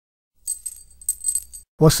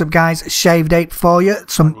What's up guys, ShavedApe for you,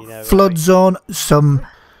 some Flood Zone, some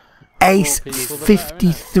Ace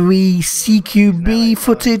 53 CQB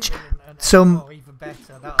footage, some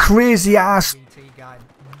crazy ass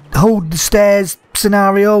hold the stairs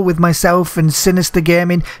scenario with myself and SiNisTer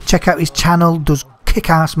Gaming. Check out his channel, does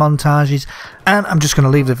kick-ass montages, and I'm just going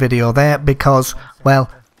to leave the video there because,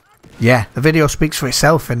 well, yeah, the video speaks for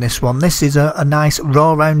itself in this one. This is a nice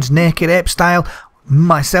raw rounds naked ape style,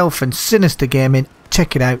 myself and SiNisTer Gaming.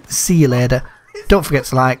 Check it out, see you later. Don't forget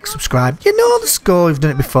to like, subscribe, you know the score, we've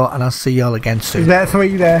done it before, and I'll see you all again soon. Is there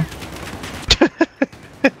 3 there?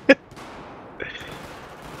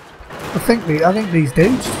 I think these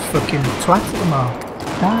dudes just fucking twatted them all.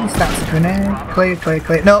 Nice, that's a grenade. Clear, clear,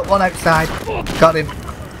 clear. No, one outside. Got him.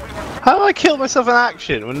 How do I kill myself in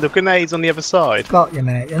action when the grenade's on the other side? Got you,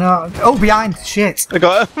 mate. You know. Oh, behind. Shit. I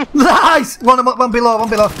got him. Nice. One below. One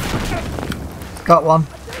below. Got one.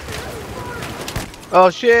 Oh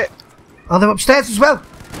shit. Oh, they're upstairs as well.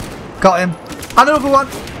 Got him. Another one.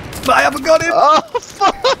 But I haven't got him. Oh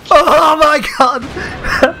fuck. Oh my god.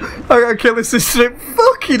 I gotta kill this strip.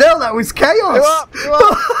 Fucking hell, that was chaos. You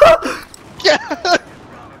up. Yeah.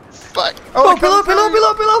 Fuck. Oh,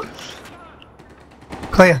 below.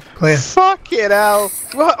 Clear. Fucking hell.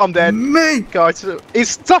 What? I'm dead. Me. Guys,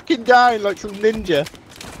 he's stuck him down like some ninja.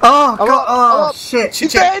 Oh god. I'm Oh up. shit.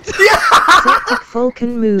 He's dead. Yeah. Tactic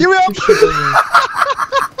Falcon move You to up. chivalry.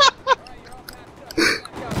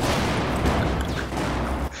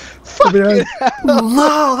 Fucking hell.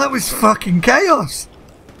 Wow, that was fucking chaos.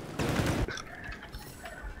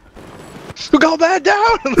 We got that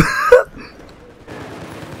down.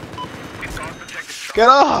 Get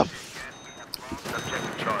off.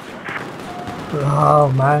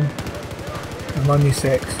 Oh man. I'm on your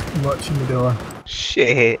 6. I'm watching the door.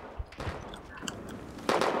 Shit.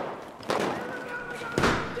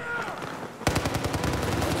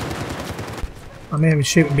 I'm hearing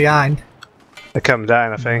shooting behind. They come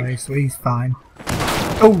down, I think. Nice, so he's fine.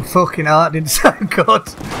 Oh fucking hell, that didn't sound good.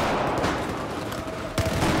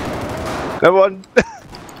 No one.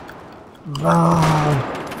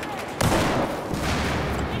 Oh.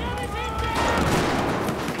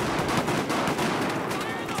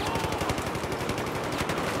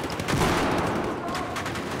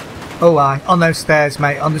 Oh, on those stairs,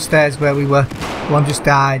 mate. On the stairs where we were. One just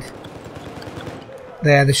died.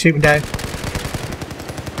 There, they're shooting down.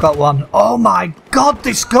 Got one. Oh my god,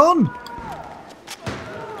 this gun!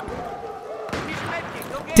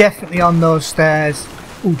 Definitely on those stairs.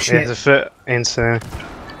 Oh shit. There's a foot into.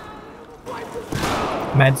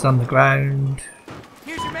 Meds on the ground.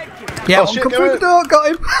 Yeah, Oh, one shit, come go through in. the door, got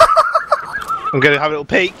him! I'm gonna have a little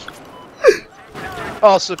peek.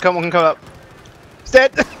 Oh, so come up. It's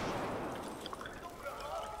dead.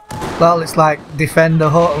 Well, it's like defend the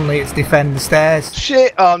hut, only it's defend the stairs.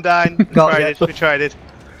 Shit, oh, I'm down. Got ya. We traded.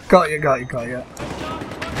 Got you.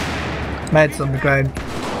 Meds on the ground.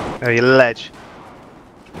 Oh, you ledge.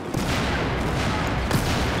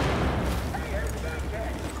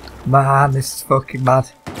 Man, this is fucking mad.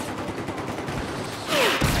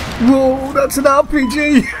 Whoa, that's an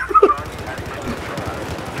RPG!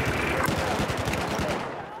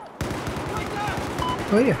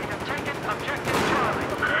 Where are you?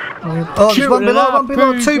 Oh, there's one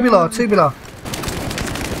below, 2 below.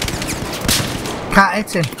 Can't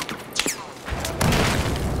hit him.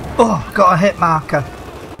 Oh, got a hit marker.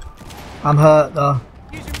 I'm hurt though.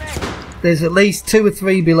 There's at least 2 or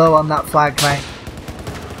 3 below on that flag, mate.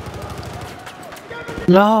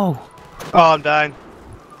 No. Oh, I'm down.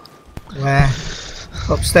 Where?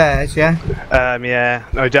 Upstairs, yeah? Yeah.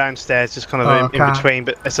 No, downstairs, just kind of in between,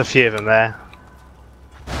 but there's a few of them there.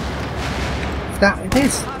 It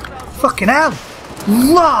is. Fucking hell!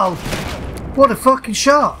 LOL! What a fucking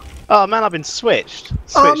shot! Oh man, I've been switched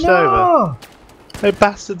Oh no! over. Who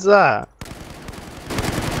bastard's that?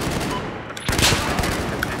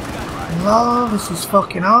 LOL, this is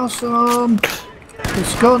fucking awesome!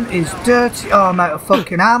 This gun is dirty. Oh, I'm out of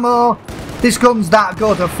fucking ammo. This gun's that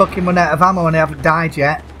good, I've fucking run out of ammo and I haven't died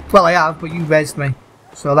yet. Well, I have, but you rezzed me.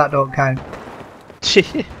 So that don't count.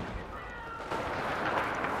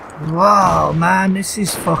 Wow, man, this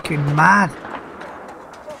is fucking mad.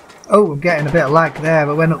 Oh, I'm getting a bit of lag there.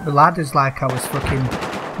 I went up the ladders like I was fucking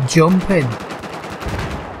jumping.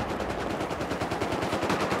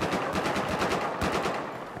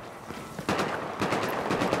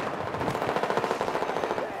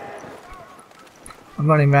 I'm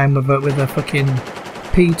running around with a fucking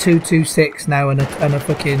P226 now and a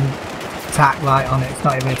fucking tack light on it. It's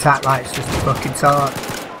not even a tack light, it's just a fucking torch.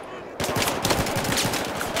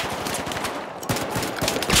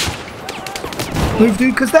 Move,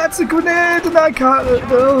 dude, because that's a grenade and I can't.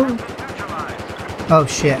 No. Oh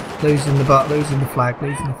shit! Losing the bot, losing the flag,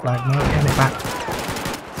 losing the flag. No, getting it back.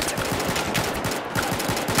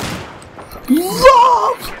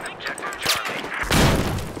 Rob!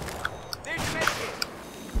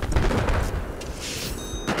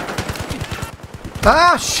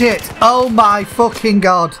 Ah shit! Oh my fucking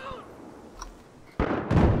god!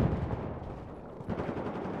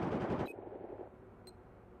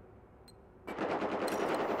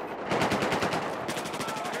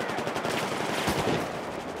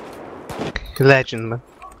 Legend, man.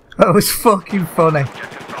 That was fucking funny.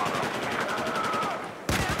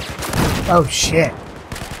 Oh shit.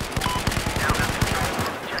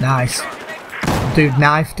 Nice. Dude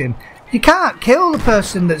knifed him. You can't kill the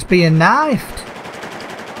person that's being knifed.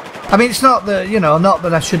 I mean, it's not that, you know, not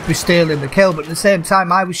that I should be stealing the kill, but at the same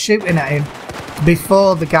time I was shooting at him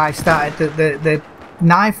before the guy started the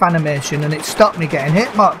knife animation, and it stopped me getting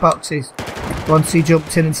hit boxes once he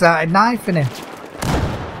jumped in and started knifing him.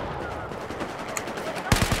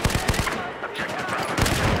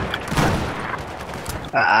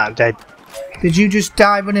 I'm dead. Did you just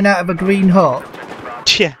die running out of a green hut?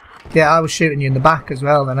 Yeah. Yeah, I was shooting you in the back as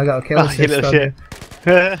well, then I got a kill assist. You little shit.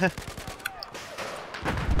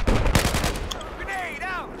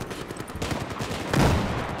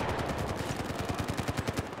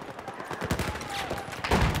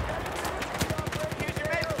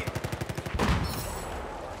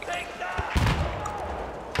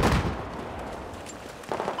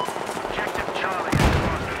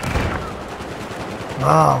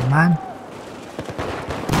 Oh man.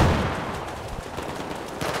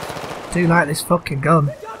 I do like this fucking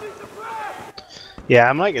gun. Yeah,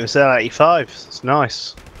 I'm liking this L85. It's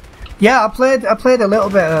nice. Yeah, I played a little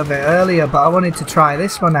bit of it earlier, but I wanted to try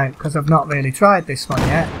this one out because I've not really tried this one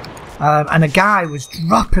yet. And a guy was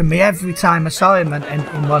dropping me every time I saw him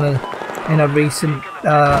in a recent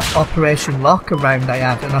Operation Locker round I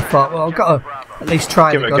had, and I thought, well, I've got to at least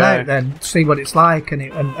try the gun out then, see what it's like,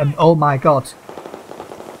 and oh my god.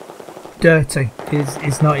 Dirty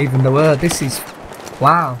is not even the word. This is,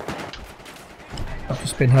 wow. I've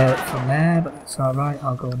just been hurt from there, but that's alright.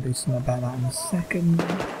 I'll go and do something about that in a second.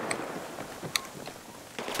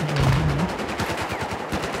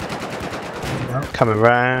 Coming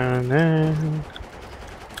round now.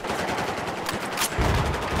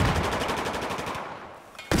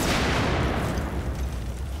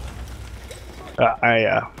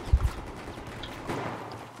 Yeah.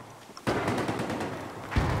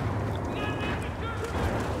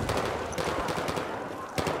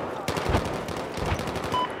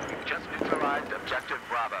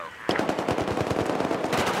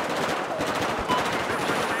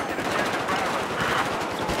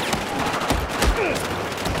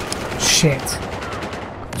 Shit.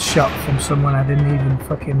 Shot from someone I didn't even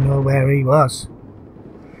fucking know where he was.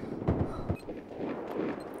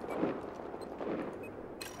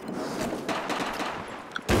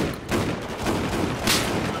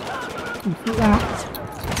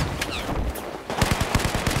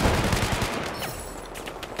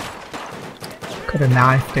 Could have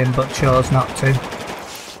knifed him, but chose not to.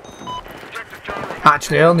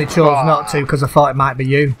 Actually, I only chose not to because I thought it might be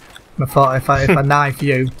you. I thought if I knife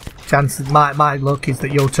you, chances my luck is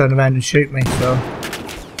that you'll turn around and shoot me. So,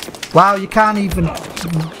 wow, you can't even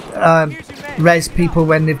res people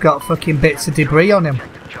when they've got fucking bits of debris on him.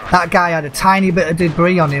 That guy had a tiny bit of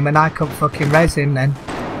debris on him, and I couldn't fucking res him then.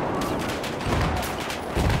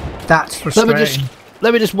 That's frustrating.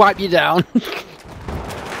 Let me just wipe you down.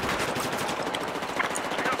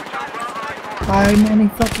 How many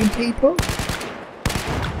fucking people?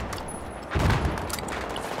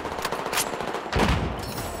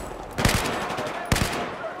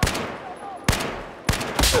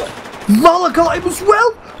 Lol, I got him as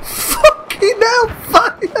well! Fucking hell,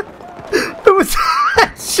 fire! There was a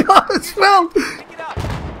headshot as well!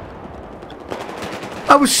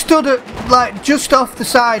 I was stood at, like, just off the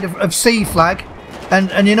side of C flag,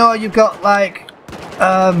 and you know, you've got, like,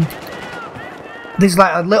 there's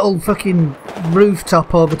like a little fucking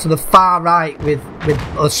rooftop over to the far right with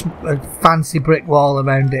a fancy brick wall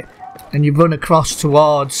around it, and you run across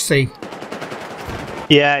towards C.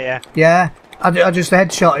 Yeah. Yeah? I just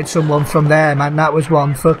headshotted someone from there, man. That was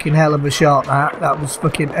one fucking hell of a shot, that was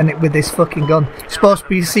fucking, and it with this fucking gun. It's supposed to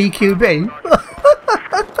be CQB.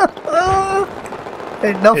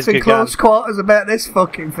 Ain't nothing close quarters about this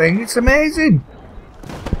fucking thing. It's amazing.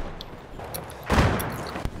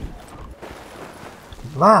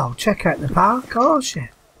 Wow, check out the parkour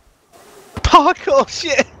shit. Parkour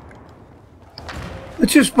shit! I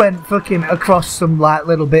just went fucking across some like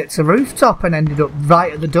little bits of rooftop and ended up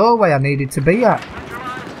right at the doorway I needed to be at.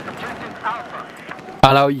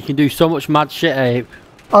 I know, you can do so much mad shit, Ape.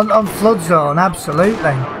 On Flood Zone,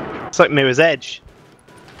 absolutely. It's like Mirror's Edge.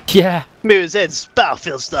 Yeah. Mirror's Edge,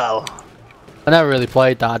 Battlefield style. I never really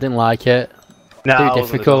played that, I didn't like it. No, Too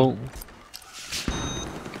difficult.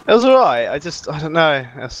 It was alright, I don't know.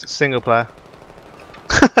 It's single player.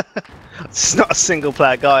 It's not a single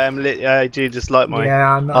player guy, I do just like my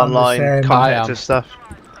online competitive stuff.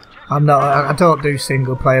 I don't do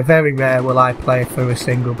single player. Very rare will I play through a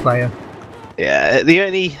single player. Yeah,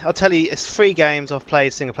 I'll tell you, it's 3 games I've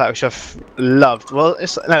played single player which I've loved. Well,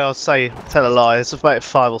 I'll tell a lie, it's about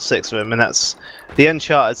 5 or 6 of them, and that's the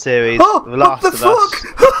Uncharted series, The Last of Us,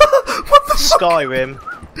 What the fuck? Skyrim,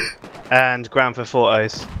 and Grand Theft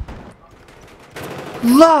Autos.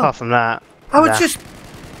 Love. Apart from that, I was just...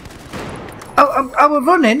 I was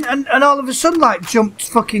running and all of a sudden like jumped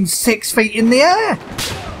fucking 6 feet in the air.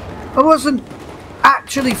 I wasn't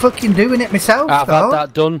actually fucking doing it myself. I've had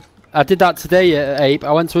that done. I did that today, Ape.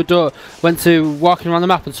 I went to walking around the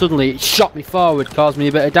map and suddenly it shot me forward, caused me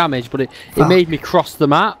a bit of damage, but it made me cross the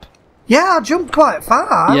map. Yeah, I jumped quite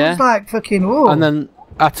far. Yeah. I was like fucking whoa. And then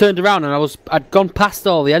I turned around and I'd gone past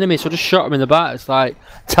all the enemies, so I just shot them in the back. It's like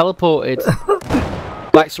teleported.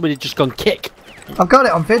 Like somebody had just gone kick. I've got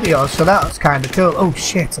it on video, so that's kind of cool. Oh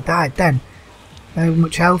shit, I died then. How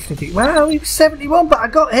much health did he? Well, he was 71, but I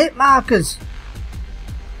got hit markers.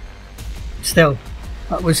 Still,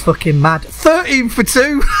 that was fucking mad. 13 for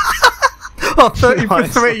 2! Or 13 for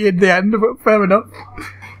 3 in the end, but fair enough.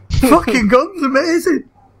 Fucking guns, amazing.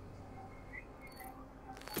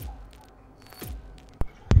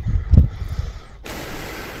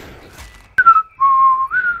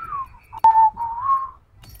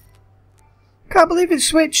 Can't believe it's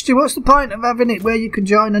switched you. What's the point of having it where you can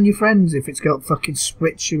join on your friends if it's got fucking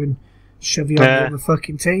switch you and shove you on the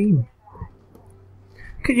fucking team?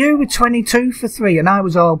 Look at you with 22 for 3 and I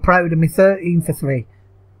was all proud of me 13 for 3.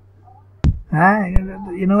 Ah,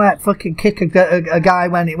 you know what? Fucking kick a guy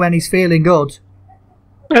when he's feeling good.